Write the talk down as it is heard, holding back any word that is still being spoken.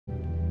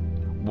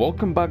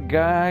Welcome back,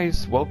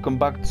 guys. Welcome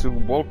back to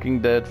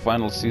Walking Dead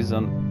final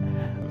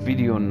season,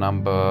 video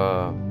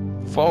number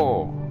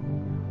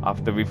 4.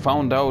 After we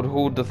found out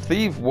who the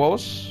thief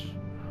was,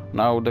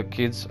 now the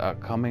kids are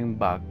coming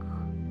back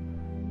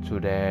to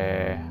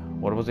their,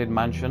 what was it,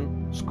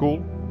 mansion?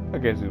 School? I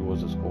guess it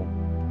was a school.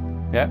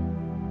 Yeah,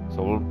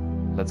 so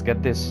let's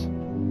get this.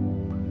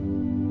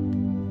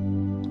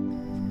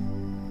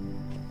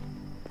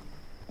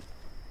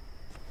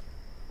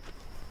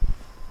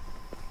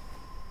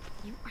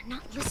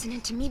 Not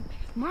listening to me.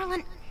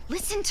 Marlon,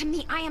 listen to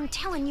me. I am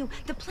telling you,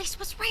 the place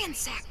was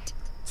ransacked.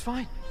 It's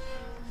fine.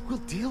 We'll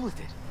deal with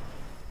it.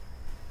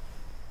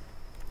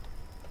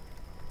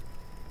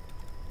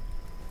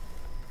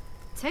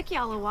 Took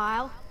y'all a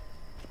while.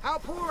 How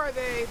poor are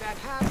they that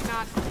have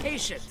not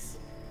patience?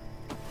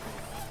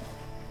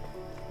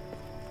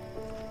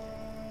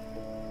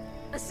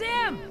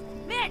 Sam!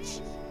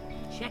 Mitch!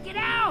 Check it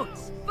out!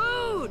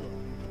 Food!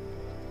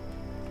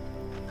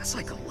 That's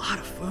like a lot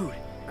of food.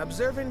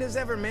 Observant as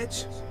ever,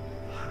 Mitch.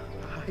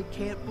 I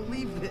can't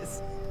believe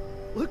this.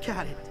 Look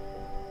at it.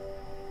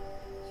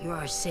 You're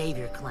our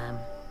savior, Clem.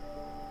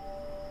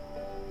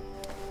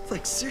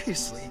 Like,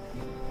 seriously,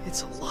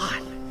 it's a lot.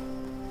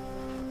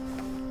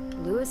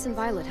 Lewis and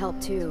Violet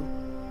helped too.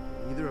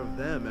 Neither of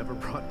them ever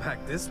brought back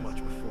this much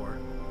before.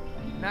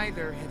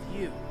 Neither have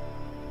you.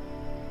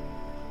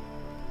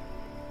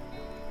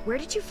 Where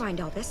did you find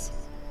all this?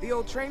 The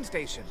old train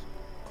station.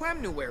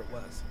 Clem knew where it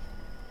was.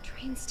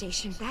 Train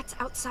station, that's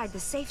outside the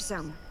safe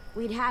zone.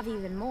 We'd have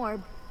even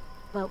more,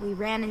 but we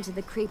ran into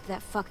the creep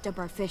that fucked up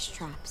our fish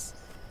traps.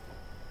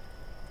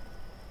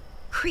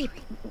 Creep?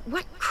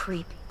 What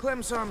creep?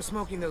 Clem saw him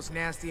smoking those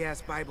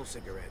nasty-ass Bible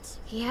cigarettes.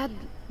 He had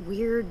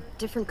weird,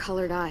 different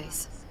colored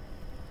eyes.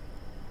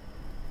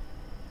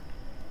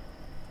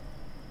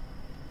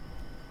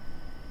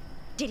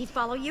 Did he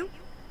follow you?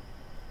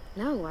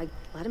 No, I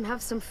let him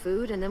have some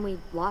food, and then we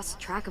lost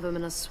track of him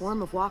in a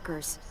swarm of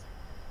walkers.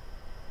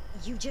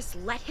 You just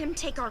let him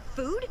take our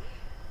food?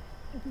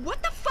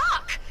 What the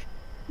fuck?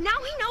 Now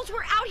he knows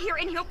we're out here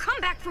and he'll come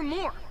back for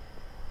more.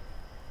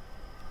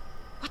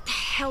 What the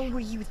hell were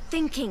you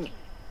thinking?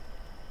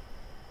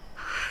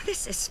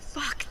 This is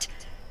fucked.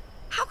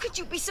 How could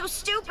you be so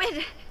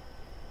stupid?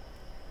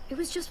 It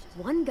was just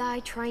one guy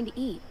trying to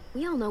eat.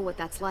 We all know what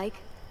that's like.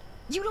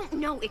 You don't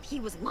know if he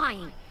was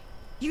lying.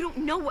 You don't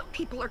know what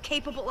people are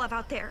capable of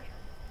out there.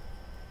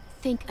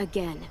 Think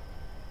again.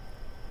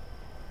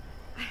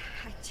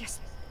 I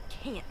just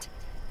can't.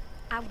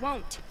 I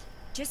won't.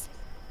 Just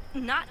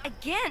not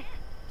again.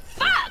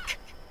 Fuck!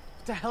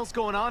 What the hell's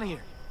going on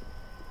here?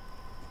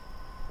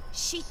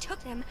 She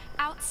took them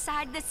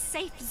outside the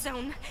safe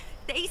zone.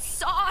 They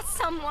saw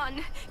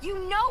someone. You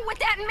know what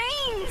that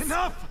means!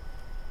 Enough!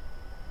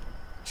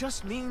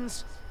 Just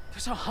means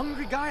there's a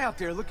hungry guy out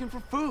there looking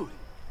for food.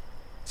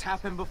 It's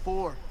happened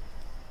before.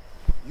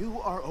 You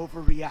are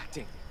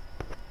overreacting.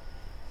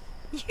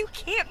 You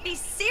can't be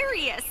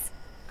serious!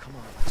 Come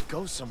on, let's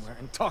go somewhere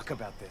and talk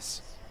about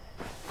this.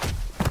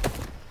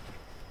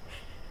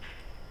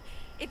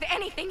 If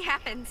anything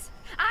happens,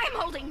 I'm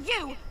holding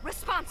you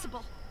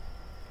responsible.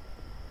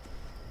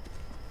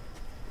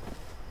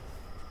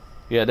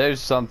 Yeah, there's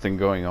something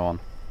going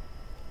on.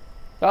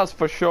 That's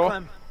for sure.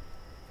 Clem,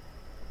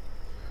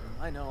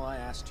 I know I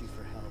asked you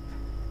for help.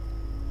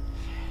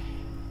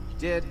 You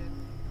did.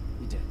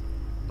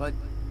 But...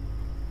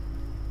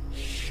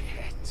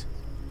 shit.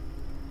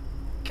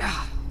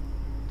 God,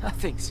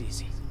 nothing's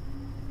easy.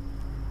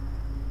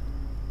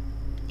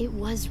 It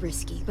was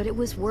risky, but it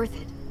was worth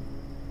it.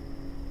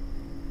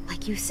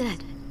 Like you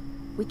said,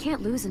 we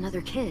can't lose another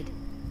kid.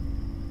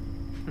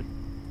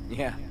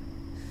 Yeah,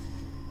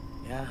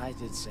 I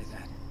did say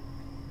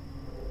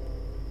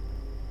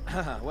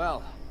that.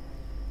 Well,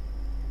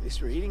 at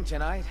least we're eating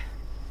tonight.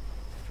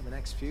 For the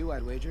next few,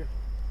 I'd wager.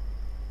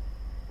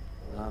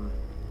 I'll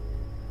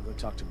go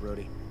talk to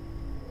Brody.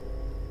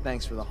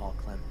 Thanks for the haul,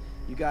 Clem.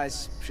 You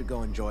guys should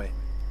go enjoy it.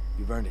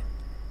 You've earned it.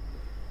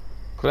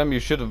 Clem, you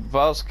should have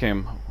asked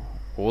him.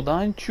 What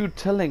aren't you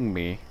telling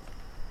me?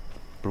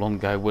 Blonde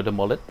guy with a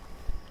mullet.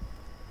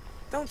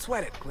 Don't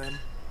sweat it, Clem.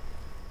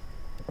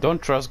 Don't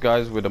trust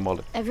guys with a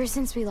mullet. Ever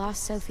since we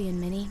lost Sophie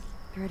and Minnie,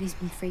 Brody's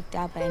been freaked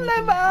out by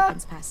anything that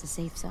happens past the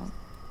safe zone.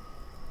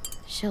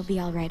 She'll be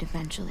alright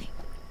eventually.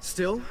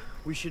 Still,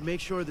 we should make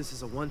sure this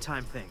is a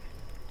one-time thing.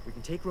 We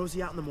can take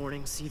Rosie out in the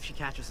morning, see if she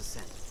catches a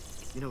scent.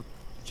 You know,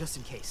 just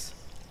in case.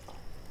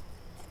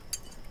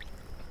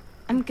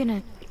 I'm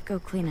gonna go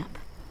clean up.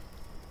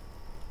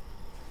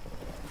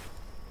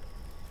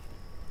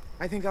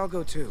 I think I'll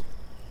go too.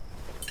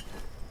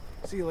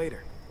 See you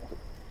later.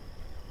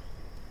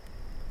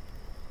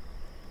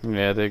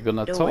 Yeah, they're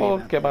gonna Don't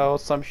worry talk about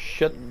about some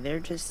shit. They're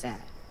just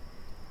sad.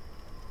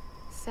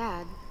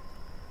 Sad?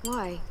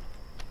 Why?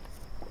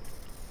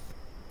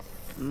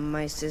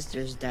 My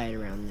sisters died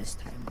around this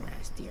time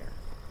last year.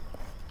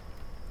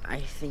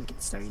 I think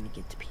it's starting to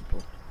get to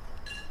people.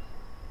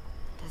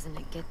 Doesn't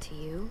it get to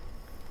you?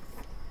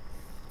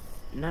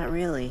 Not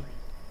really.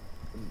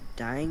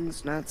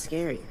 Dying's not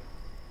scary.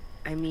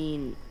 I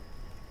mean,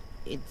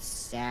 it's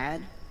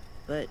sad,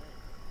 but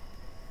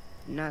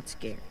not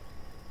scared.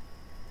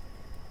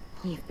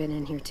 You've been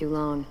in here too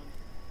long.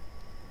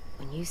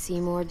 When you see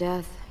more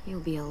death, you'll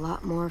be a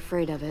lot more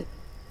afraid of it.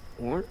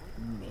 Or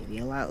maybe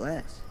a lot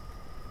less.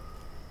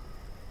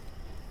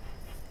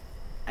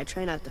 I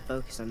try not to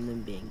focus on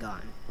them being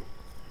gone.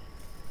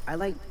 I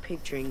like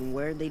picturing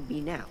where they'd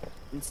be now,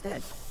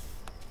 instead.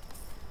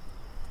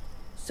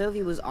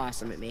 Sophie was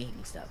awesome at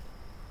making stuff.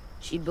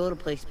 She'd build a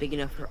place big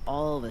enough for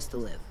all of us to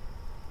live.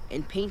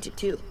 And paint it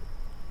too.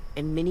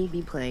 And Minnie'd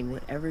be playing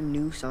whatever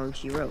new song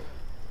she wrote.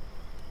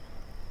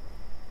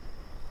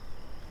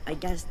 I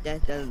guess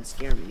death doesn't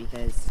scare me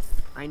because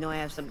I know I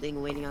have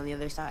something waiting on the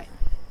other side.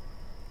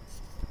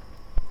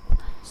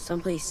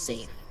 Someplace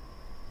safe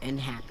and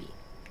happy.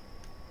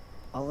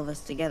 All of us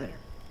together.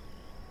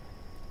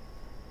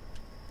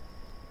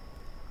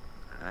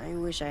 I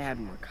wish I had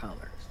more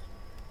colors.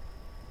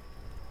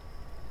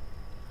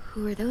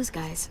 Who are those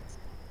guys?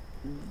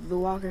 The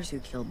walkers who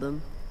killed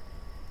them,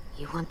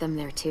 You want them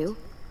there too?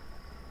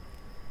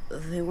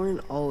 they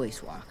weren't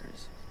always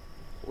walkers.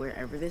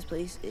 Wherever this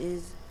place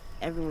is,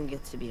 everyone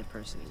gets to be a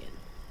person again.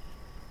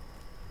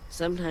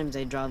 Sometimes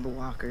I draw the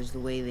walkers the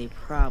way they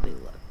probably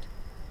looked.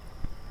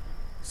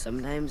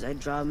 Sometimes I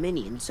draw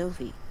Minnie and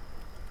Sophie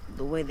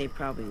the way they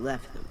probably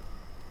left them.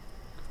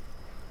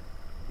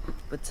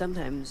 But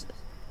sometimes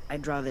I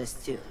draw this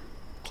too.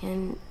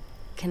 Can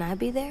I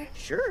be there?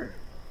 Sure.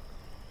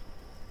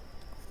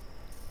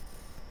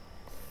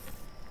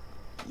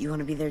 You want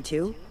to be there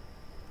too?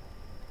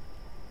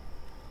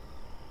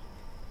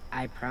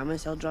 I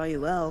promise I'll draw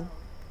you well.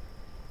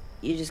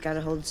 You just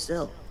gotta hold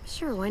still.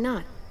 Sure, why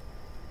not?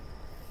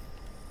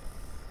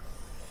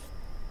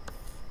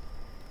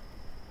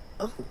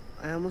 Oh,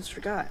 I almost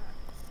forgot.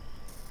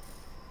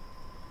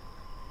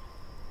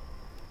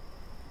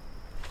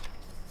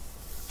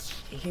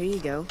 Here you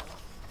go.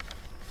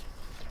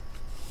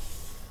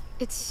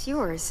 It's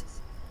yours.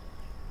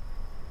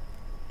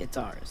 It's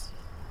ours.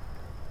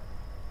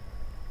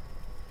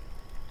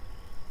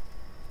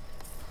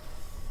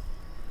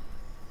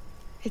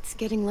 It's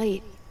getting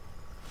late.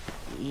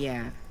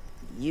 Yeah,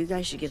 you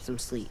guys should get some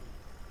sleep.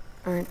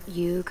 Aren't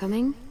you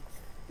coming?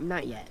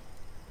 Not yet.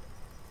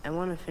 I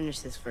want to finish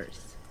this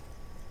first.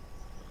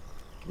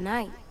 Good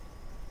night.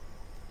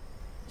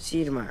 See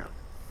you tomorrow.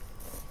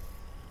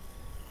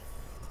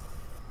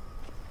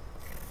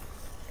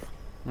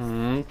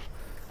 Hmm.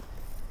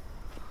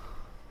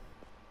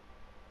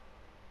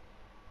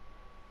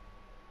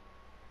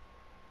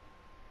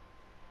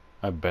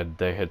 I bet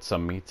they had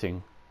some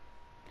meeting.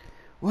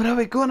 What are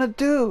we gonna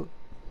do?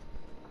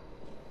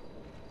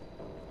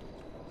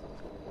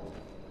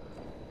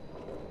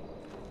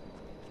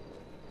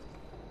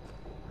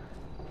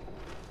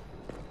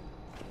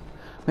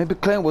 Maybe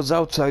Clem was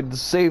outside the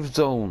safe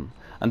zone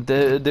and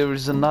there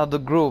is another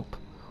group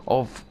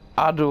of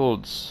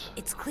adults.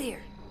 It's clear.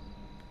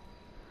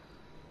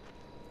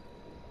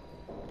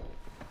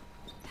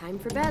 Time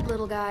for bed,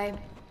 little guy.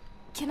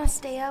 Can I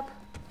stay up?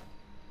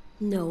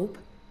 Nope.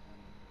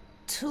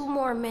 2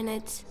 more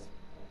minutes.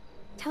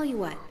 Tell you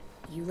what,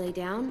 you lay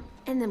down,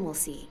 and then we'll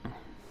see.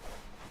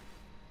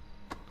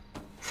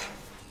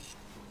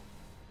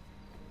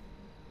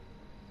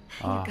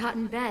 You got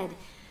in bed,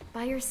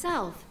 by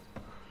yourself.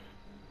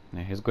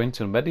 Yeah, he's going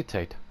to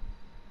meditate.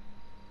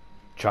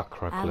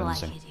 Chakra I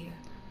cleansing. like it here.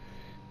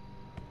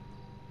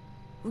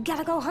 We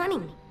gotta go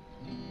hunting.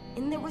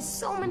 And there were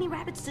so many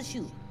rabbits to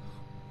shoot.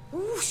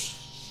 Whoosh.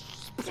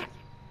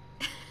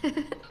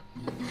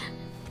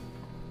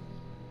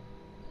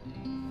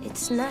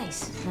 It's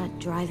nice not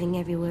driving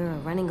everywhere or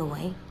running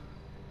away.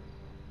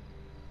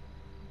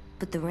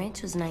 But the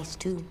ranch was nice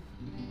too.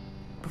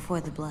 Before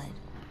the blood.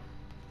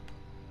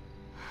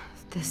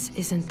 This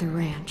isn't the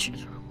ranch.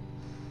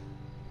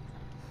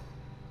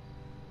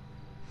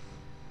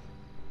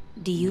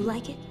 Do you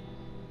like it?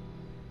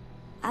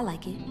 I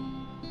like it.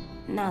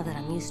 Now that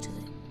I'm used to it.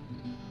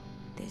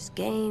 There's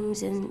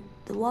games and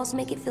the walls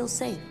make it feel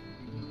safe.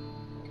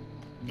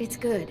 It's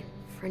good,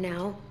 for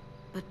now.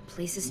 But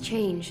places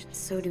change,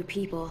 so do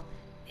people.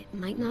 It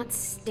might not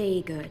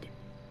stay good.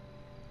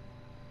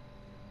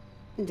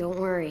 Don't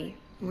worry,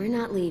 we're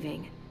not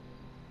leaving.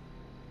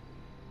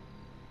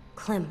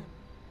 Clem,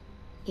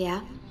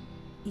 Yeah?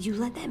 you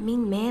let that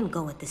mean man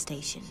go at the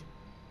station.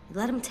 You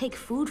let him take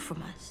food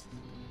from us.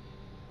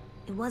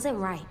 It wasn't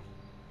right.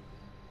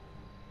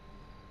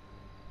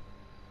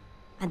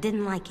 I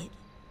didn't like it.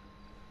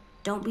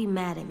 Don't be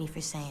mad at me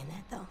for saying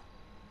that, though.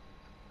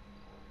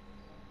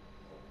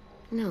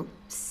 No,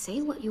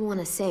 say what you want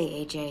to say,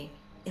 AJ.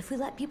 If we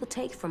let people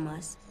take from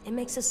us, it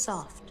makes us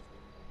soft.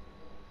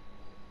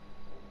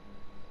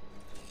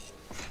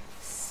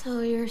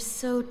 So you're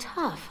so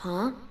tough,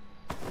 huh?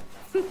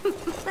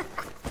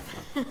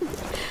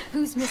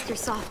 Who's Mr.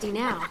 Softy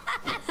now?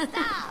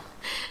 Stop!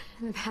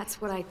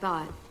 That's what I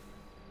thought.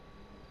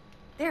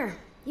 There,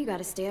 you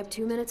gotta stay up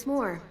 2 minutes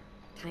more.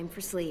 Time for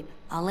sleep.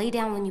 I'll lay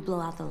down when you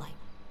blow out the light.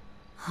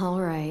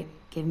 All right,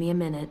 give me a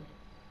minute.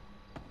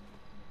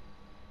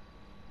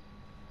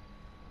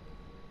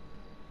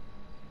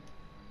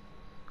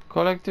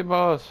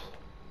 Collectibles.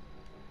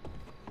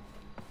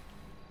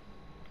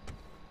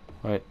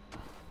 Wait.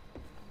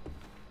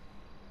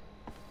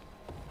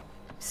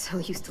 So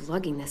used to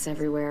lugging this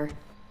everywhere,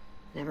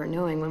 never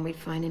knowing when we'd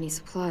find any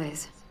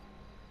supplies.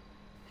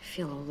 I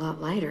feel a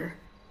lot lighter.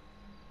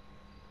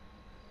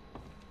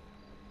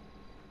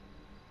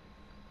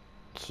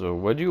 So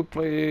where do you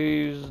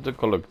place the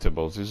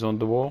collectibles? Is on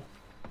the wall?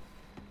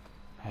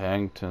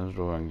 Hang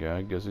drawing, yeah,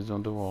 I guess it's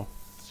on the wall.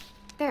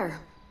 There.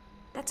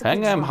 That's a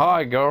Hang good him drawing.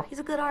 high, girl. He's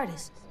a good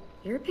artist.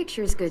 Your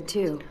picture's good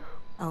too.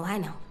 Oh, I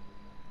know.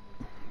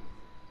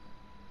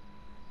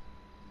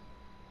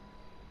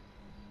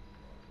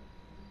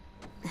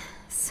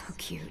 So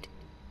cute.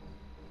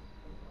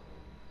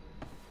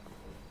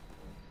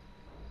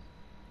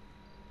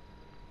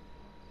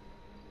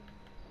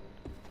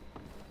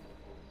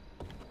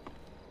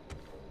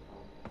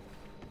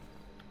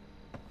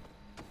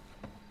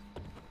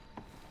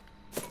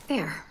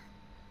 There.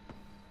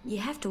 You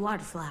have to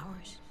water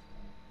flowers.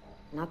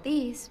 Not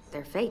these.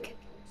 They're fake.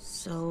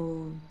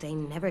 So they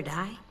never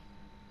die?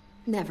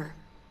 Never.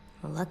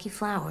 Lucky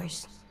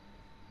flowers.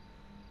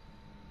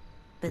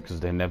 But Because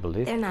they never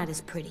live. they're not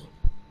as pretty.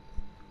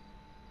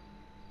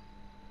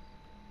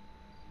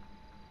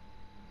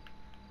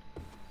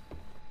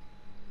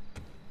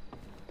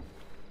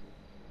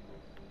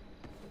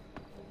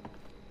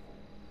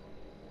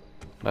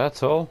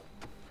 That's all.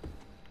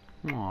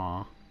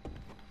 Aww.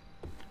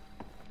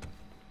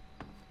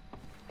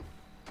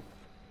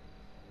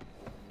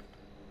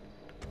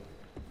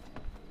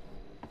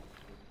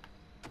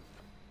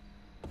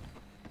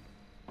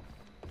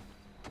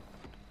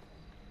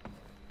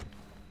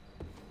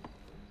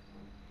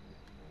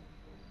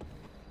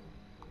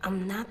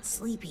 I'm not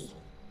sleepy.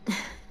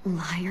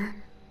 Liar.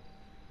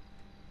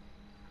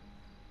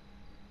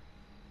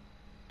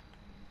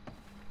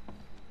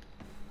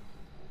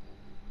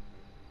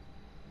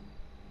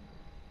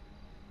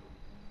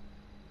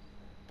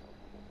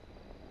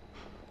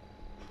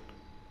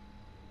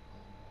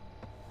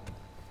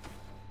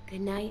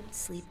 Good night,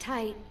 sleep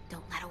tight,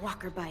 don't let a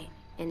walker bite.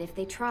 And if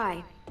they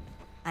try,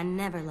 I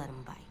never let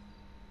them bite.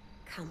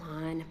 come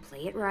on,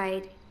 play it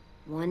right.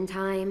 One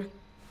time.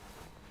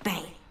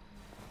 Bang!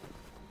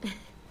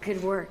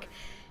 Good work.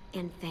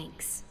 And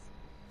thanks.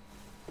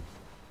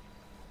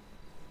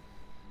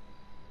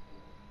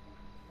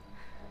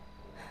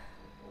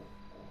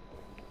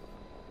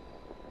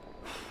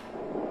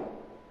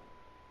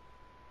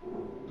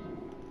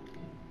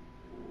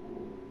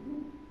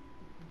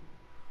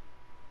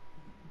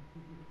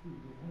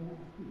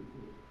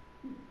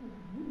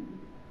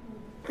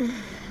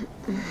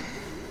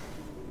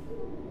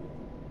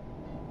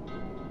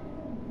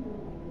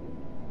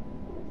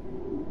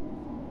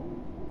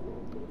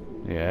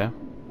 Yeah.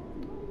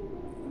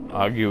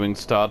 Arguing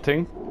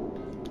starting.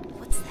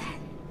 What's that?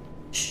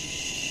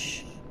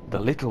 Shh. The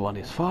little one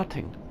is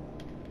farting.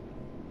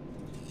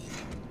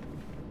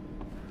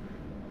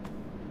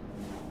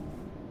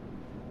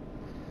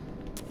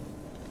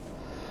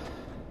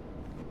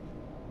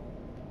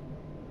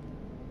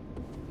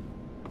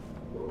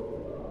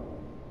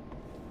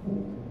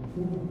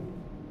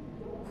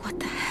 What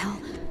the hell?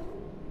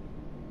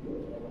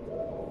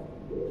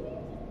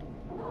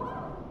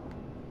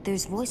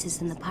 There's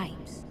voices in the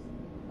pipes.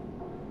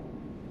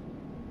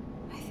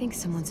 I think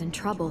someone's in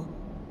trouble.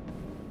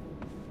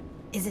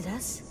 Is it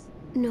us?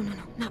 No,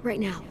 not right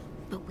now.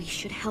 But we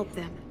should help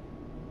them.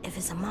 If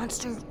it's a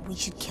monster, we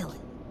should kill it.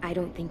 I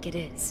don't think it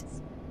is.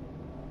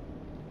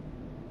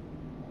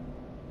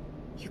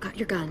 You got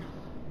your gun.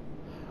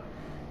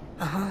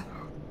 Uh-huh.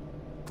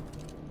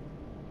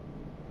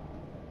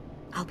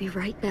 I'll be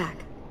right back.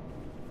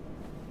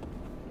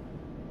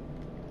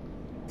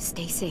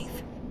 Stay safe.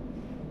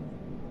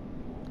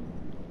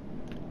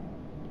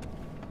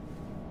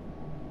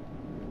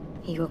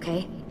 You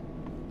okay?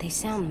 They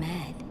sound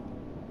mad.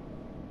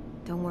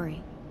 Don't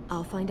worry.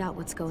 I'll find out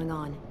what's going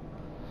on.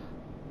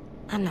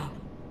 I know.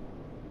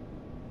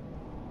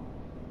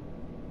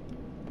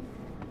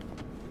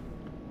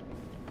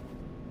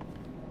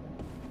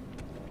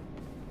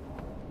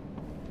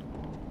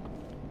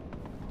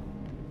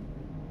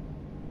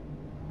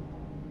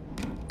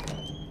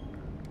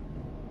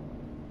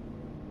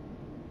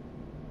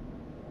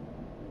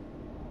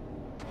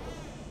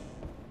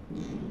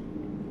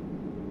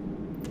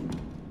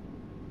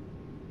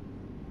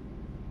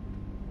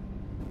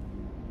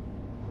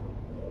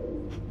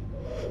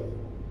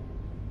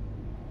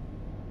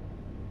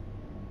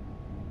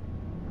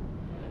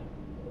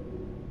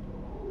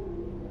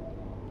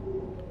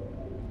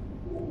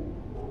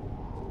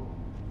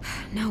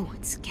 No,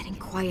 it's getting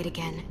quiet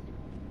again.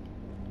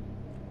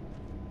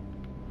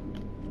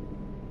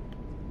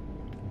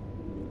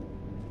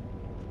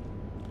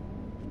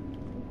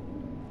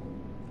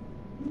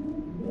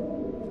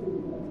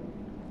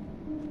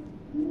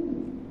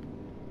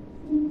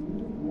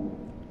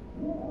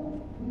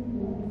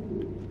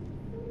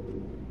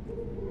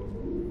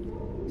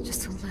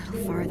 Just a little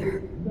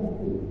farther.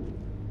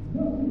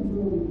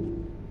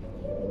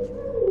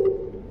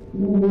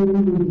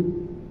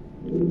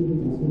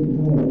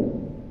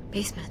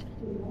 Basement.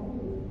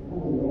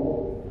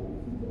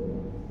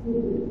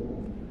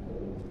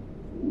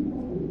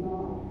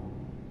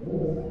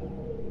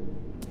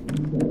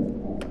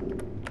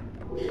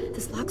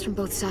 locks from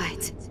both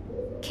sides.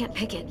 Can't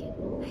pick it.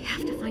 I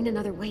have to find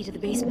another way to the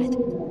basement.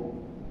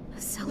 A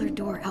cellar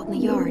door out in the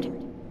yard.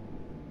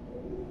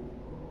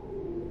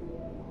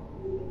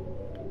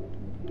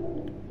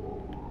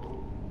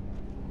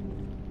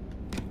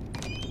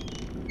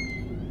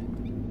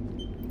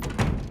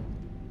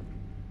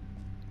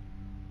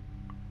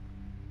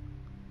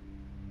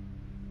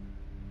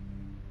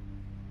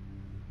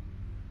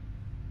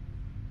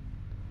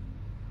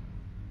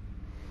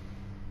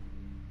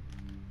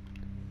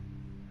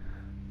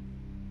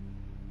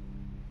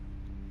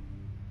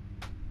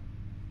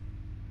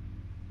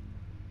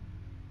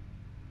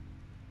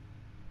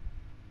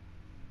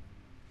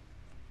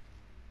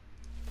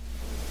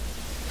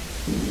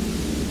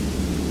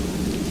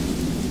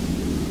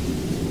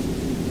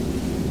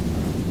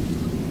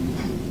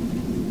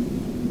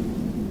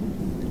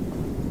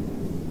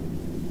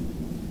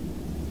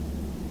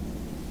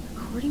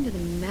 According to the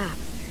map,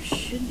 there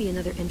should be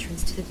another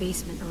entrance to the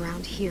basement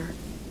around here.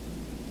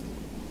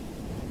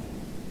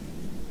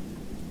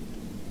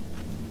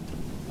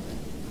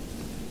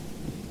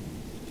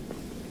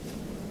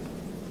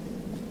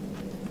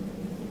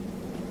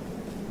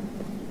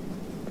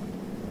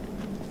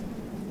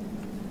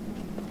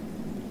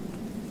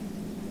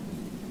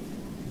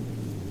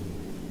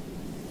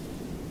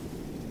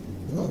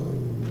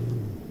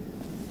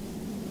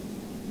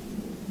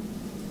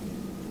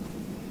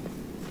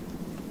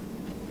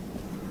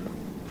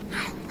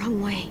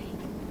 Wrong way.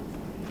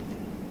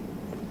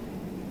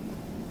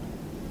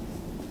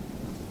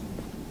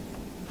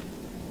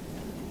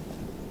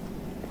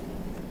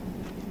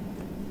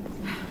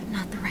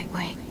 Not the right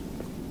way.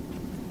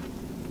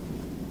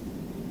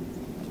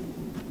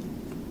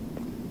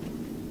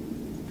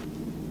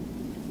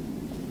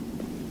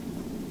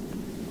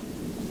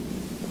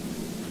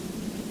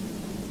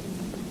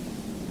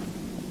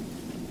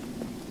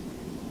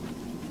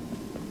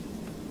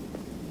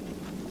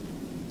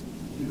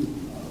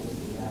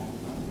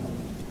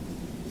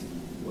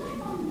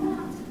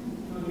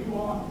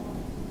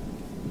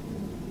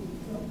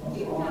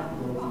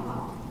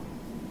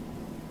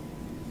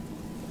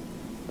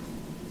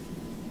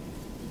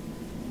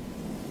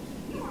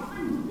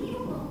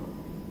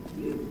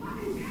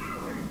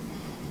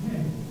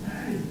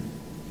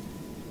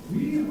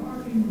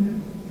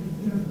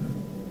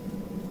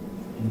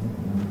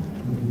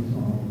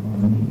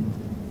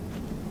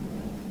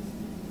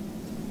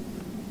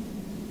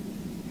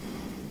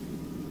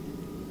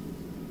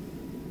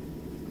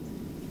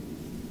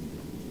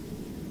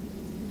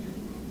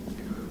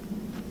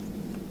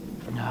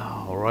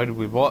 Alright,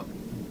 with what?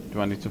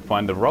 Do I need to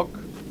find a rock?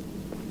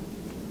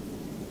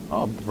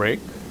 Oh, brick.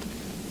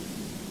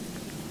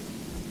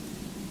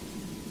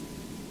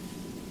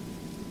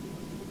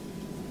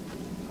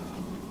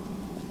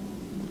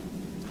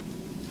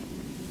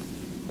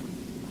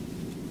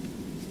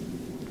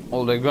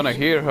 Oh, they're gonna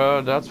hear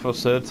her, that's for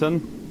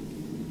certain.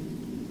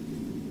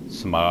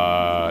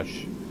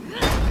 Smash.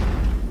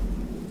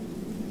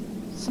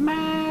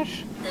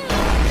 Smash!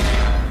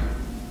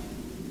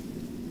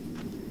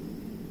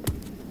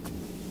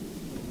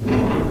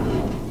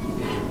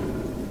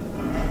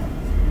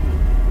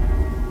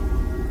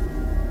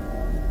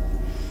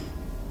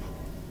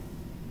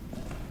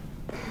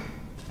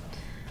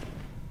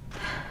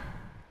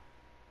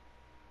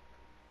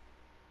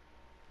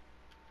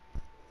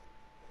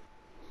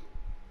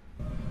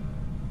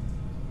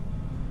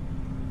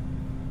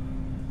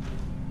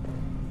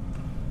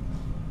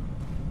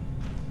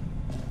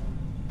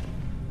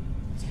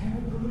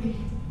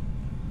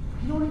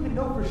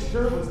 know for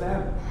sure it was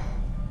them.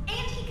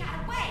 And he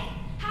got away.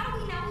 How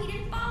do we know he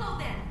didn't follow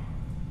them?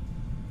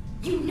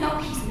 You know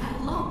he's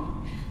not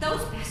alone.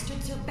 Those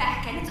bastards are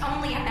back, and it's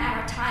only a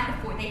matter of time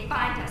before they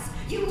find us.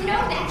 You know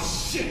that.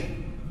 Oh, shit!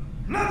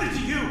 Nothing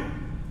to you!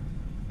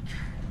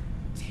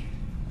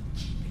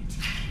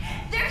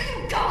 There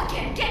you go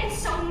again, getting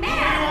so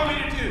mad! What do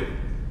you want me to do?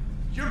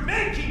 You're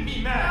making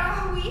me mad!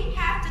 Oh, we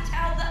have to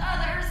tell the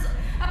others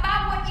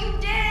about what you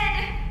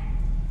did!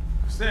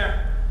 Who's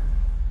there?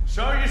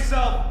 Show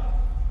yourself!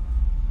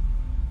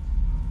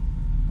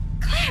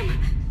 Clem!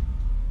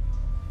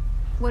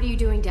 What are you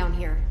doing down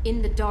here,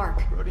 in the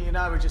dark? Brody and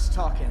I were just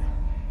talking.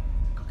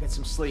 Go get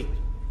some sleep.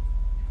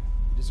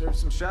 You deserve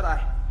some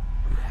shut-eye.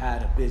 We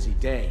had a busy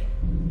day.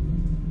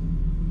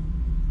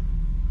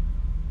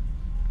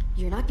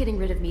 You're not getting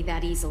rid of me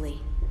that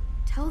easily.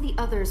 Tell the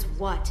others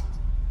what?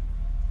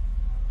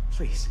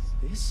 Please,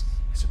 this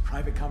is a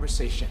private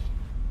conversation.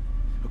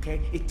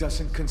 Okay? It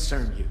doesn't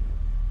concern you.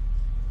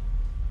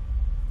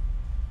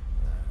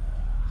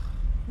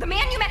 The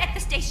man you met at the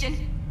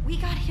station. We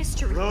got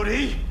history.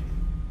 Brody!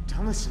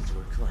 Don't listen to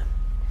her, Clem.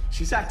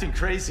 She's acting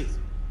crazy.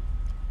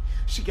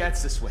 She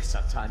gets this way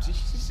sometimes.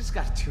 She's just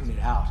got to tune it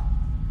out.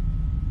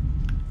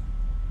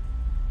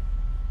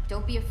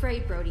 Don't be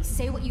afraid, Brody.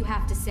 Say what you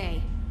have to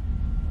say.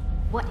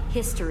 What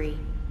history?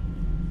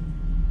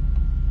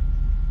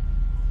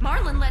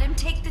 Marlon let him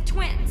take the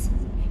twins.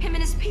 Him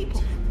and his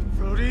people.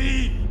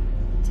 Brody!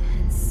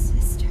 10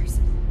 sisters.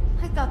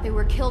 I thought they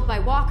were killed by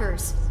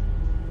walkers.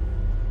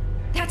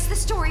 That's the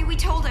story we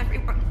told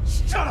everyone.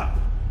 Shut up!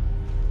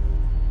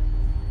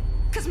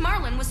 Because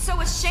Marlon was so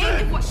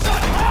ashamed of what... Shut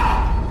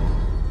up!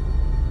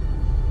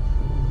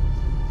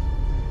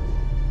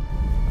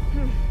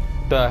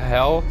 The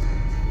hell?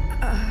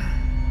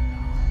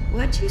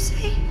 What'd you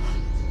say?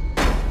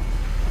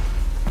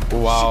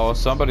 Wow,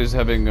 somebody's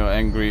having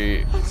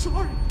angry I'm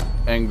sorry.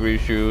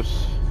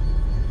 issues.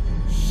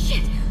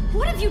 Shit!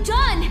 What have you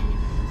done?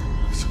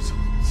 I'm so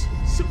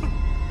sorry.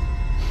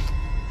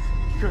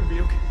 You're gonna be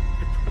okay.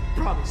 I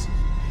promise.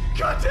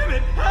 God damn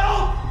it!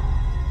 Help!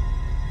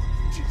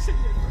 Did you say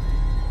that?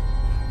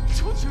 I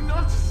told you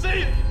not to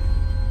say it.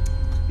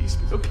 Please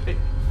be okay.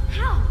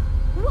 How?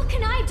 What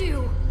can I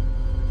do?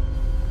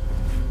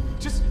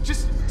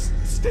 Just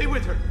stay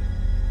with her.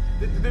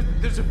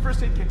 There's a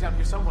first aid kit down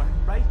here somewhere,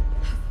 right?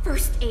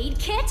 First aid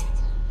kit?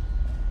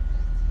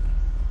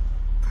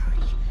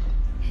 Brody,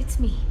 it's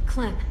me,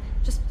 Clem.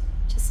 Just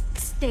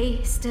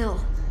stay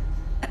still.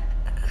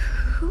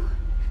 Who?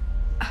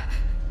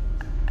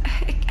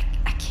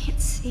 I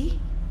can't see.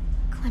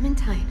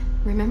 Clementine,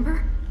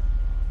 remember?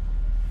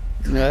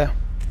 Yeah,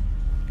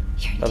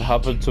 You're in that danger.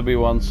 happened to me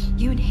once.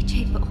 You and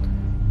AJ both.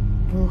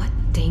 What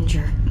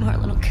danger?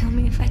 Marlon will kill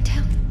me if I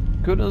tell.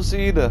 Couldn't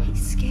see either.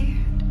 He's scared.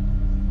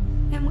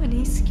 And when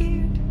he's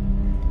scared,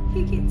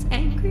 he gets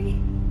angry.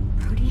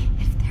 Brody,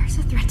 if there's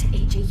a threat to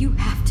AJ, you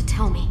have to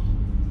tell me.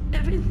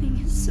 Everything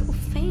is so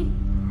faint.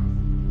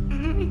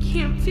 I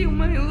can't feel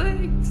my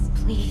legs.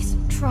 Please,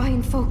 try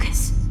and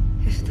focus.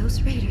 If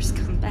those raiders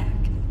come back,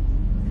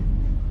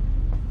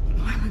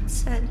 Marlon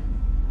said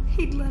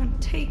he'd let him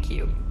take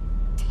you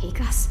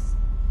Take us?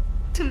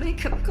 to make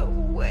him go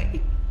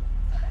away.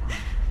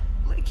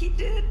 Like he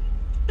did.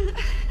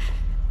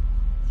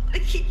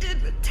 Like he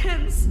did with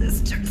 10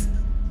 sisters.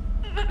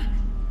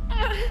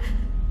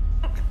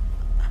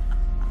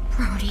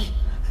 Brody.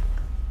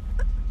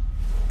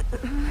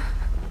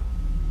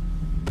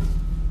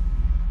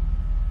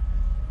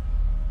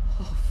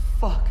 Oh,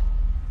 fuck.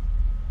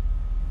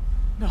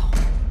 No.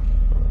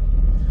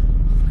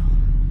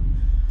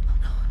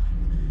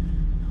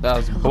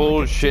 That's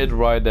bullshit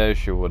right there.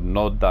 She would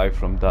not die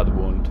from that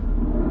wound.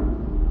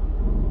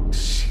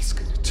 She's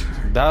gonna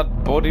turn.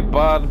 That body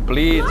part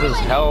bleeds as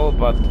hell,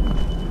 but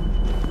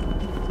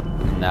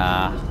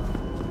nah.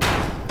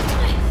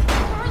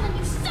 Marlon,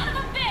 you son of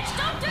a bitch!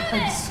 Don't do I'm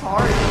this!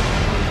 sorry.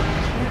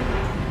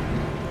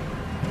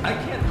 I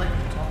can't let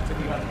you talk to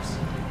the others.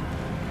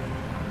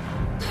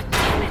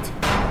 Damn it!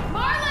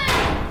 Marlon!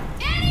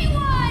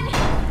 Anyone!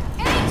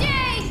 AJ!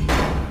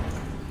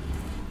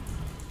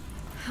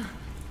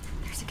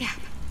 There's a gap.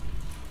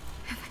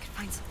 If I could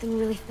find something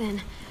really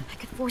thin, I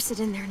could force it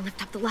in there and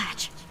lift up the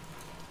latch.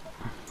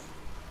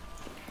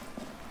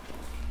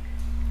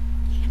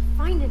 Can't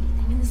find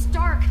anything in this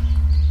dark.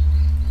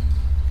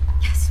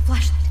 Yes,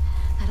 flashlight.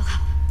 That'll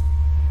help.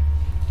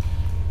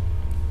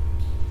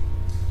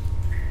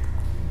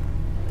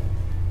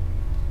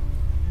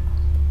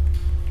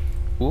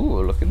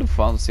 Ooh, look at the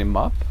fancy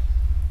map.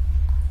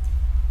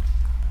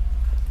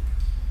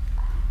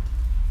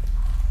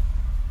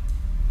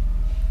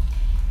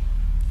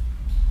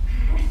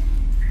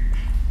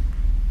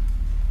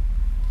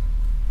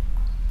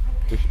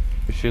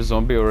 Is she a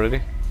zombie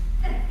already?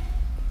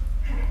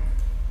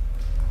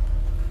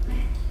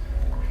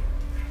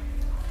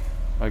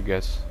 I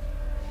guess.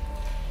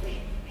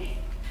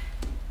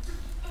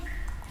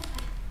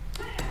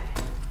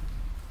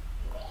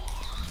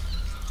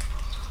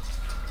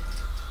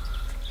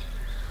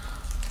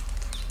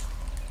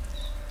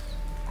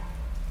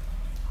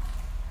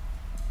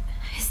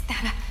 Is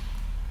that a...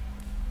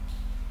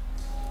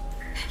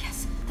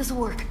 Yes, this'll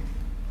work.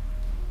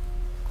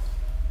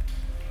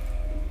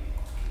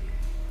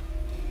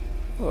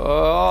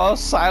 Oh,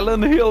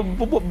 Silent Hill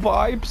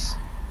vibes.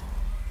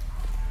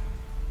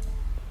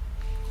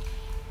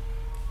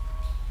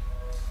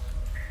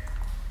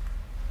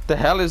 The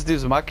hell is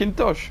this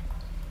Macintosh?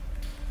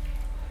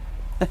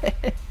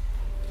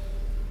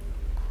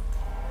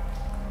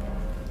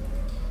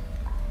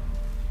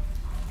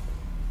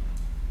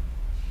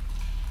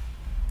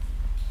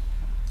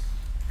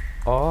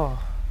 Oh.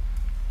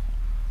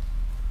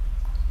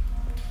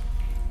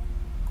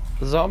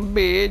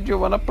 Zombie, do you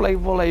wanna play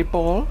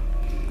volleyball?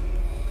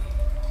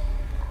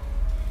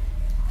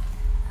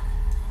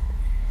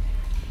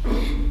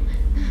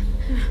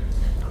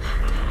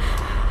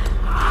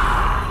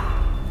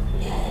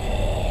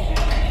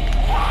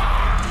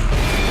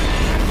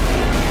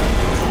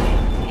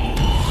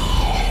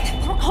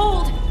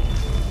 Hold!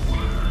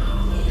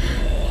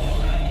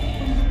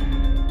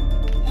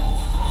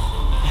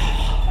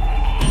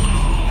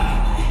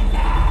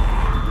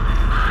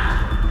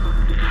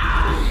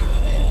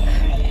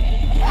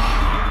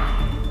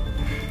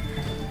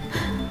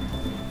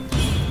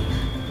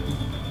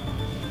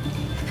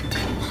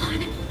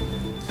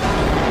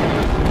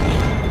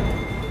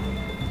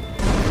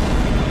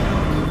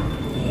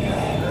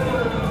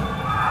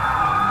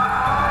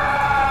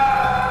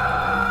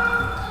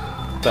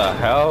 The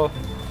hell?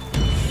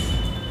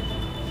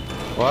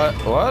 Why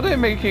are they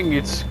making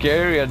it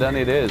scarier than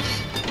it is?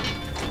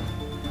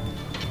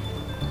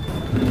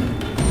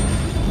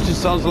 She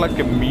sounds like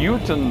a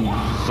mutant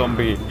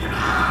zombie.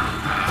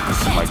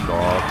 Oh my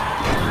god.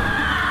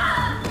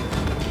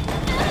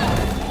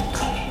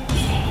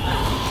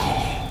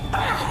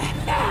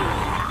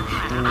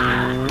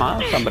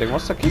 Somebody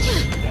wants a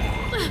kiss?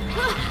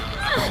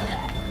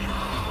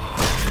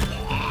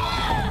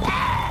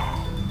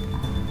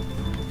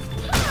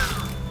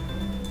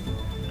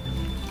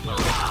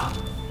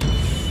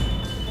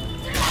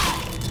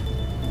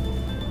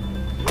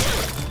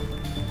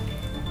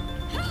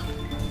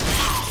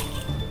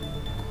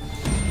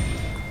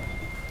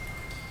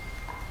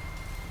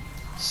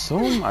 So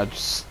much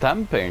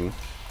stamping.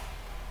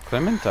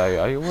 Clementine,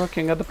 are you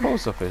working at the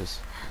post office?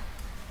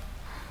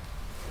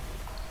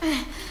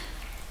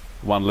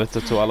 1 letter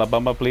to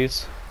Alabama,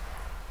 please.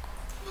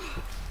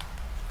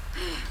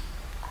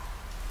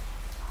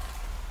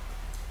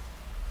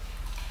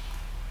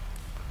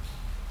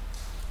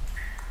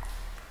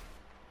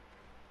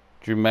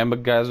 Do you remember,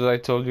 guys, what I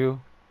told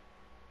you?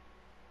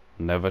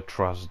 Never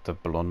trust the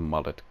blonde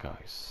mullet,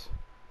 guys.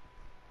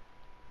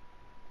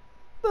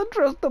 Don't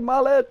trust the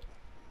mullet.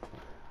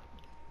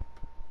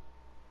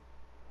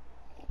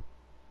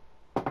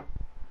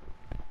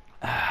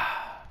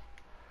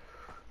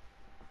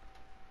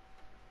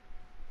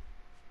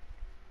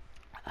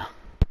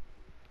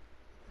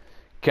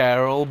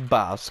 Carol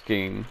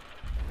Baskin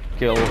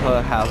killed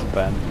her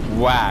husband,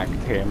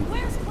 whacked him.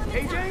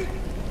 AJ,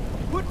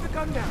 put the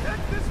gun down. Get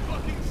this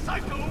fucking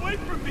psycho away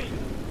from me!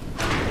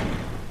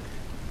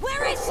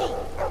 Where is she?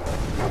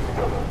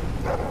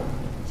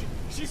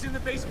 She's in the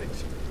basement.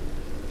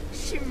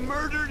 She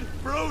murdered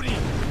Brody.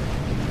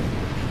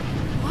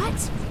 What?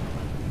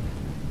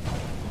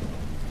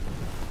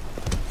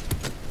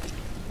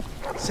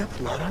 Is that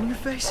blood on your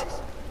face?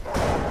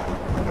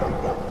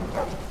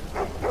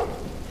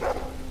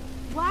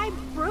 Why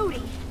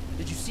Brody?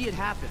 Did you see it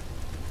happen?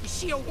 Is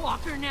she a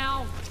walker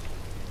now?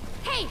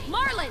 Hey,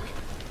 Marlon!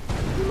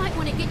 You might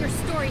want to get your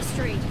story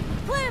straight.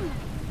 Clem!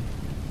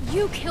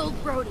 You killed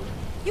Brody.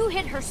 You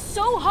hit her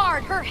so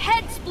hard, her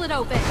head split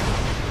open.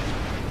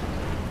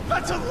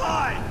 That's a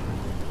lie!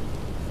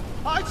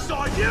 I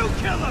saw you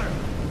kill her!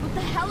 What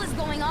the hell is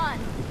going on?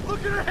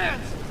 Look at her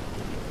hands!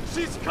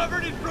 She's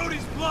covered in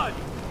Brody's blood!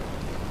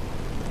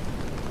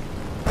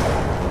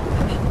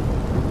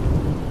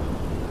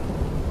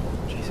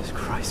 Jesus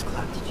Christ,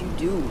 Clem, what did you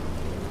do?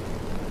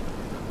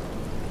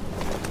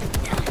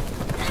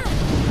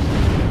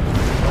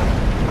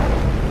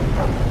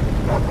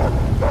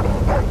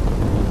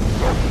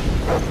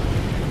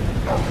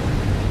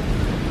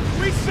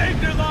 We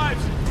saved their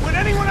lives when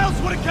anyone else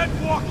would have kept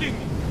walking!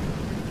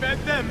 We fed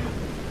them,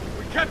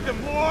 we kept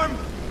them warm,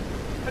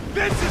 and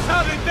this is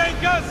how they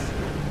thank us!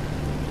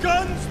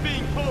 Guns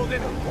being pulled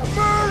and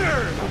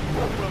murder!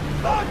 Well,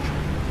 fuck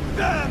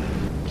them!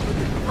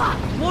 Fuck,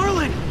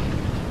 Marlon!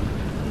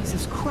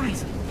 Jesus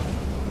Christ.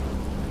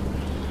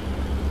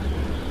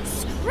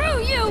 Screw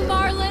you,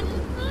 Marlon!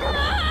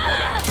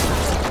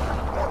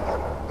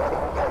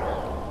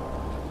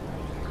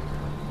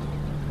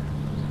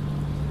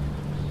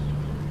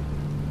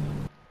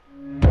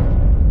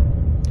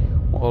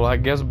 Well, I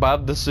guess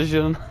bad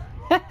decision.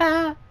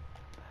 Where's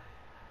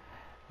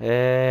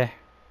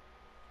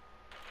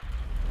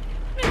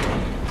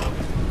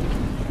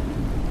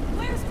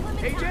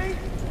Clementine? AJ,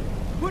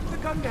 put the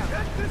gun down.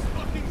 Get this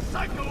fucking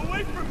psycho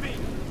away from me!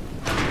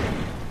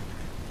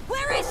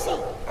 Where is she?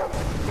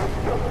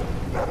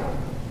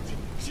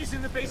 She's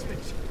in the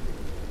basement.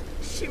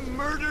 She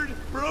murdered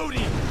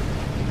Brody.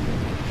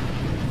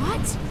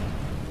 What?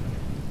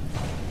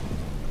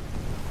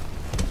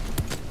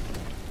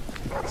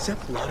 Is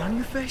that blood on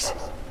your face?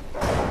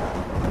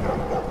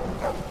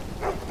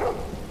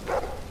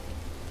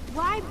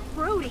 Why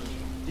Brody?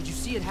 Did you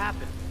see it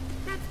happen?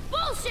 That's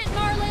bullshit,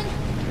 Marlon!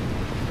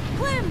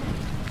 Clem!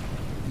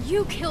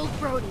 You killed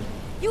Brody.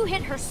 You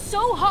hit her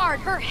so hard,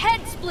 her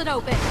head split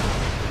open.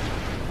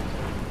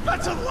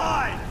 That's a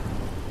lie!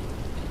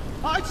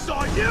 I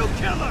saw you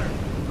kill her!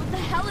 What the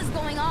hell is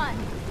going on?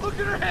 Look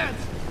at her hands!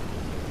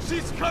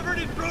 She's covered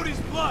in Brody's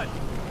blood!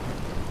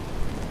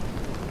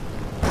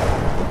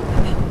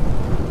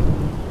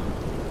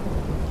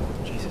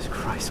 Jesus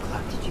Christ,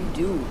 Clem, what did you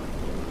do?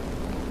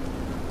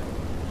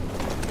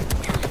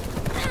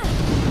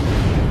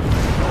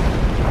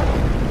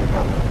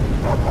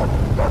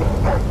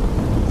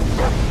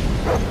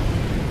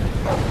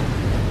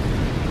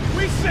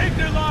 We saved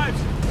their lives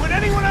when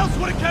anyone else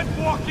would have kept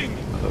walking!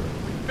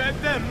 We fed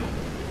them,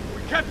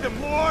 we kept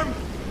them warm,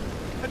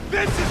 and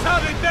this is how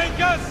they thank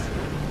us!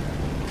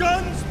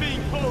 Guns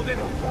being pulled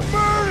and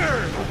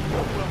murder!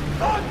 Well,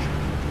 fuck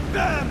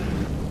them!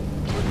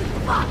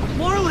 Fuck,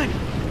 Marlon!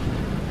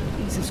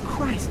 Jesus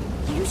Christ.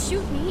 You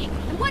shoot me,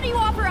 and what do you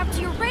offer up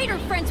to your raider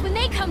friends when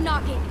they come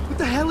knocking? What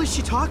the hell is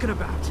she talking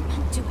about?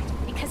 Don't do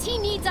it, because he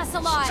needs us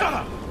alive. Shut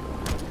up!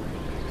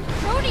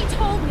 Brody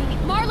told me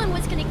Marlon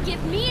was gonna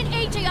give me and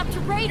AJ up to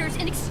raiders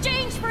in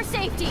exchange for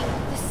safety.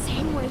 The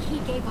same way he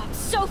gave up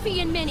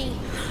Sophie and Minnie.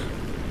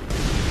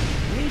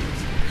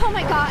 Oh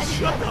my god.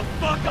 Shut the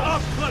fuck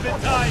up,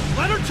 Clementine!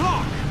 Let her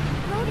talk!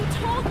 Brody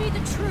told me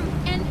the truth,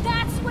 and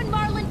that's when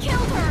Marlon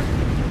killed her.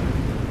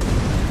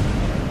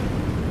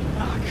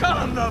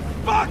 Come the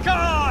fuck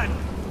on!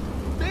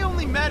 They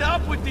only met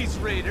up with these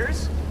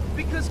raiders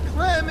because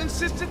Clem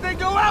insisted they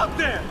go out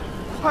there.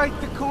 Quite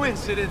the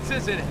coincidence,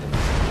 isn't it?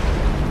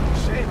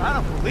 Shame I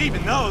don't believe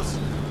in those.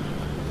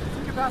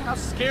 Think about how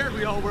scared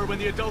we all were when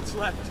the adults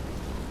left.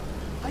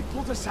 I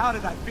pulled us out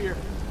of that fear.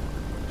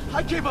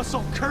 I gave us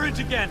all courage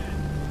again.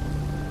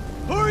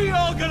 Who are you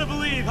all gonna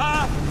believe,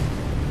 huh?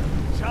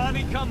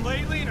 Johnny come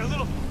lately and her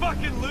little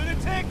fucking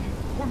lunatic?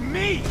 Or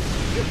me,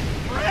 your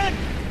friend?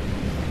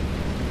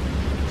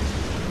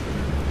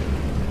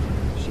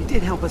 She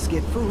did help us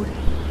get food.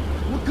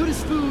 What good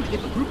is food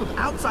if a group of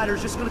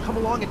outsiders just gonna come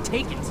along and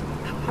take it?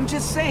 I'm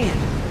just saying.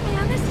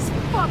 Man, this is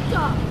fucked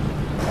up.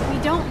 We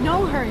don't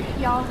know her,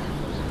 y'all.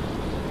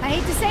 I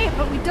hate to say it,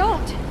 but we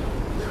don't.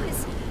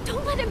 Louis,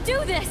 don't let him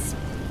do this!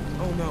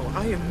 Oh no,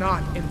 I am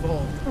not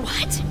involved.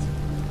 What?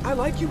 I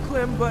like you,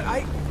 Clem, but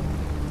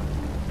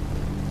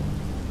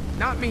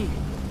not me.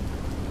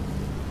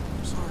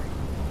 I'm sorry.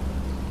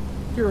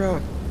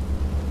 You're,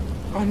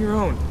 on your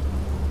own.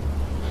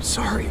 I'm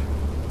sorry.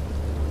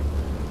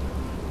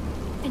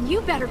 And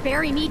you better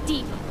bury me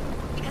deep.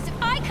 Because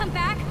if I come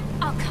back,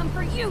 I'll come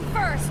for you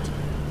first!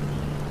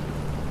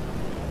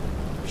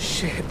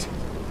 Shit.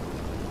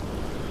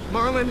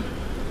 Marlon,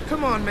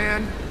 come on,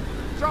 man.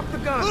 Drop the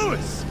gun.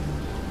 Louis!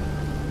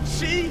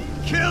 She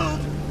killed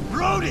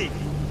Brody!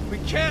 We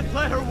can't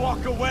let her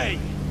walk away!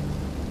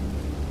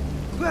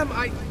 Clem,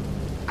 I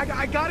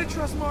gotta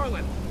trust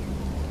Marlon.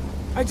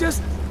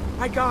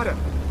 I gotta.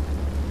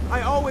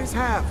 I always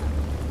have.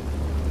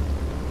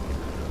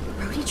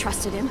 Brody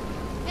trusted him.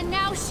 And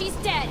now she's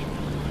dead!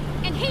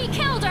 And he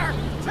killed her!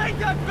 Take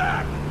that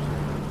back!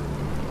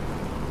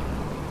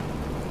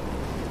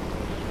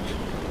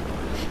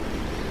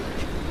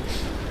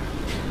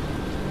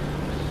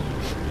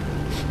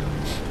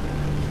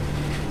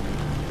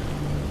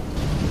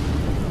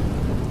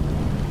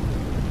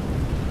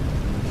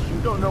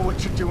 You don't know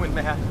what you're doing,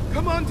 man.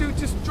 Come on, dude,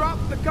 just drop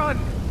the gun.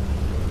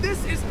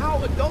 This is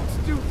how adults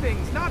do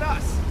things, not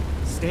us.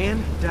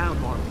 Stand down,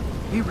 Marlon.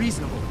 Be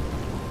reasonable.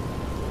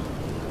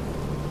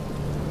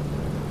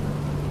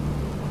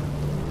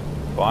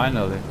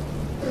 Finally.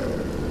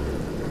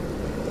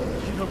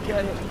 You don't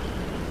get it.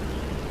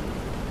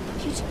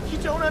 You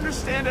don't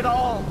understand at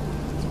all,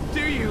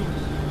 do you?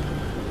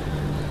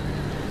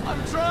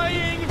 I'm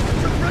trying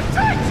to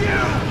protect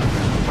you!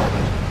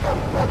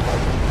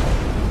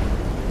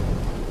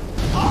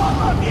 All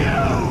of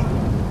you!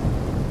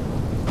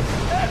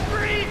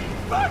 Every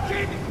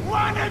fucking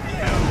one of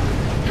you!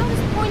 How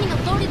does pointing a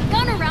loaded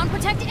gun around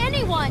protect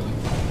anyone?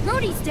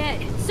 Brody's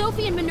dead.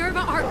 Sophie and Minerva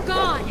are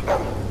gone.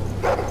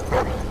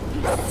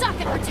 You suck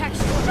at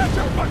protection. Shut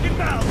your fucking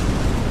mouth!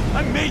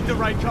 I made the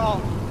right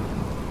call.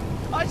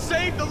 I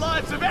saved the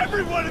lives of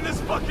everyone in this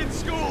fucking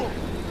school.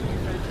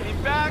 They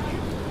came back.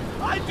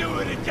 I'd do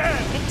it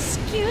again.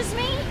 Excuse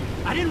me?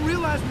 I didn't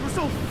realize we were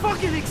so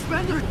fucking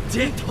expendable.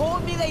 They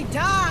told me they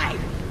died!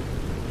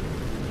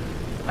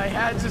 I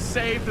had to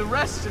save the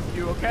rest of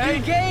you, okay?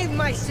 You gave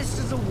my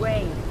sisters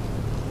away.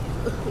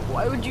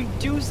 Why would you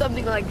do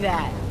something like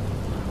that?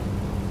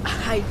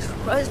 I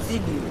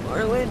trusted you,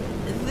 Marlon.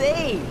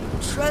 They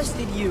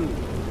trusted you.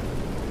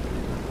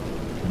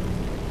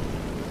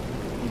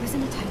 He was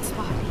in a tight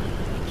spot.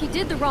 He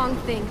did the wrong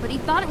thing, but he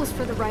thought it was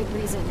for the right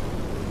reason.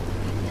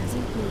 That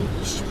doesn't mean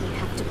he shouldn't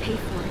have to pay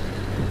for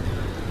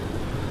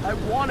it. I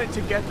wanted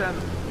to get them.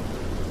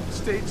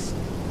 Stage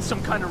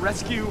some kind of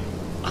rescue.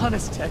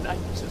 Honest, Ted, I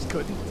just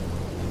couldn't.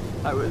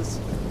 I was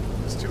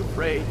too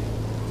afraid.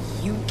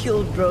 You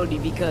killed Brody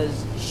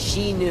because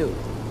she knew.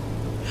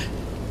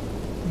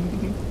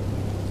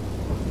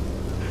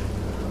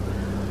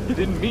 I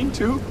didn't mean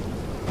to.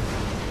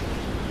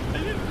 I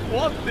didn't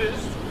want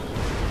this.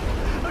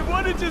 I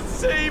wanted to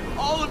save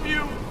all of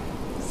you.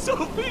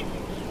 Sophie,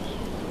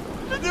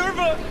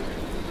 Minerva.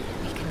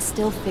 We can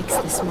still fix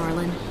this,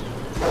 Marlon.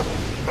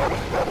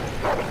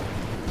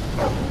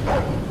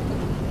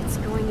 It's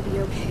going to be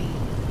okay.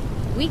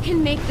 We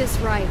can make this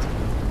right.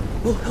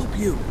 We'll help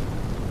you.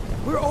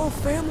 We're all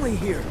family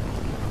here.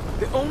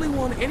 The only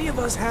one any of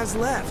us has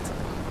left.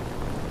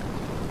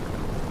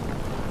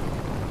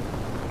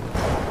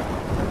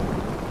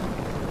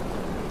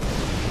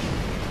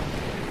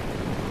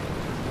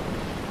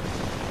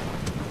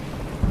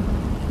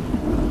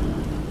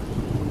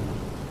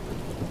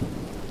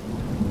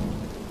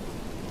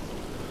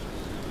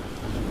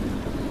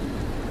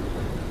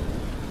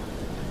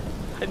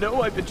 I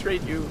know I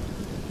betrayed you.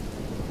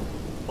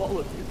 All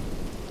of you.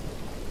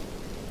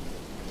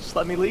 Just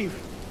let me leave.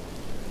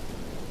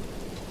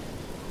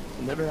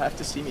 You'll never have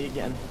to see me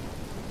again.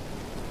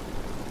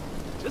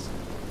 Just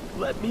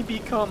let me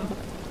become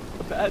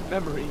a bad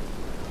memory.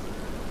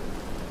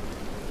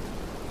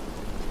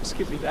 Just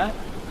give me that.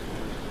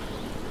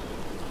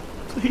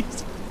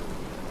 Please.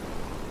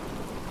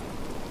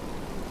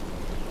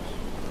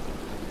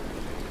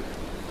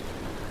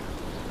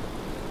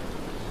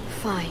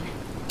 Fine.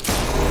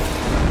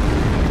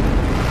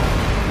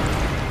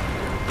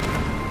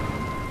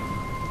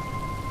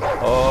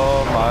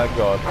 Oh my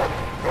god.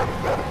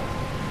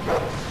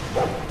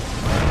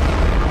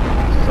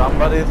 Some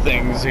Everybody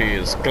thinks he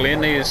is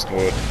Clint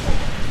Eastwood.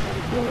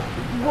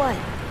 What?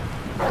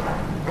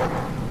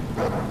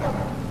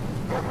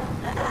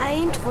 I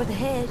aimed for the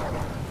head.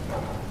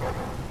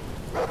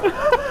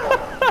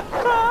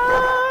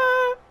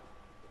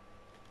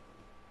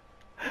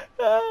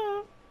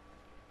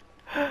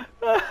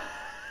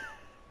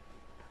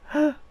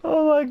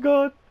 Oh my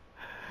god.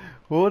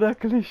 What a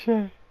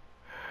cliche.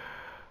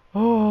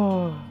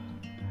 Oh.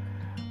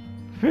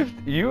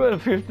 You and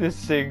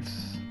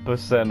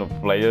 56% of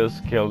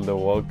players killed the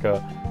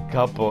Walker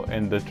couple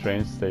in the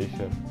train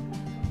station.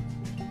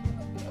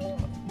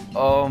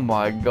 Oh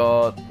my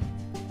god.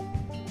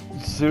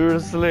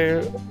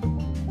 Seriously?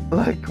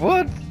 Like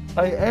what?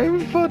 I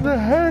aimed for the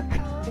head.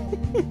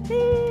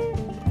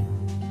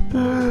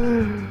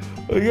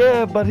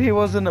 Yeah, but he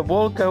wasn't a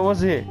Walker, was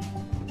he?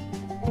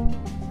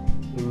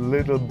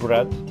 Little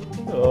brat.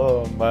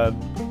 Oh man.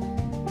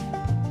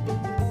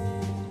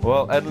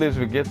 Well, at least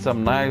we get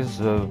some nice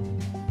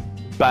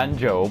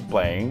banjo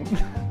playing.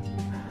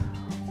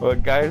 Well,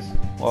 guys,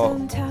 well,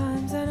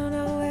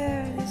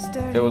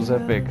 it was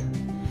epic.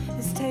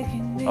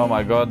 Oh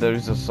my god, there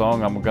is a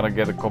song. I'm gonna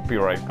get a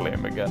copyright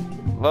claim again.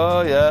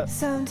 Oh yeah,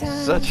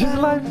 such is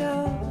life.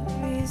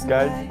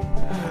 Guys,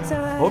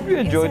 hope you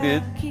enjoyed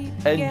it.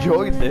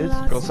 Enjoyed this,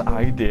 because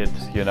I did,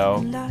 you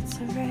know.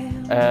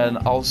 And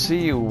I'll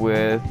see you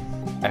with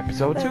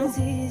episode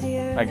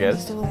 2, I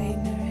guess.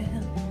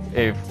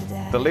 If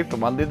the little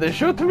man didn't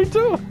shoot me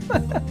too.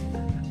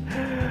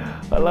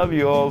 I love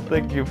you all.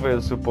 Thank you for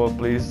your support.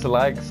 Please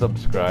like,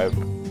 subscribe.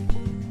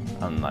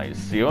 And I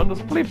see you on the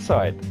flip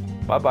side.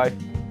 Bye bye.